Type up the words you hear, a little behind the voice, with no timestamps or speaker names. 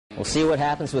We'll see what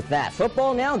happens with that.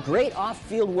 Football now, great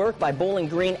off-field work by Bowling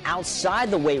Green outside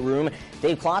the weight room.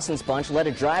 Dave Clausen's bunch led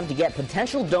a drive to get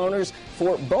potential donors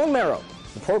for bone marrow.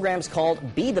 The program's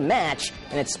called Be the Match,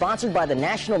 and it's sponsored by the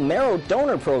National Marrow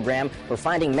Donor Program for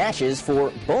finding matches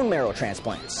for bone marrow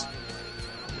transplants.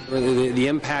 The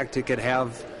impact it could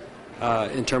have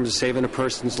in terms of saving a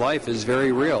person's life is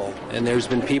very real, and there's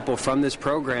been people from this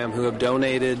program who have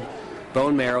donated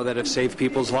bone marrow that have saved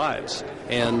people's lives.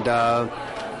 And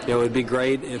it would be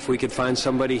great if we could find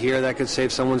somebody here that could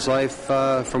save someone's life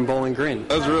from Bowling Green.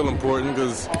 That's real important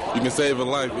because you can save a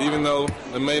life, even though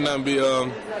it may not be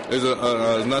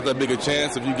there's not that big a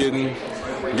chance of you getting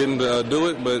to do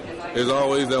it, but there's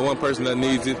always that one person that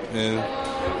needs it,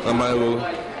 and somebody will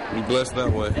be blessed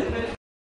that way.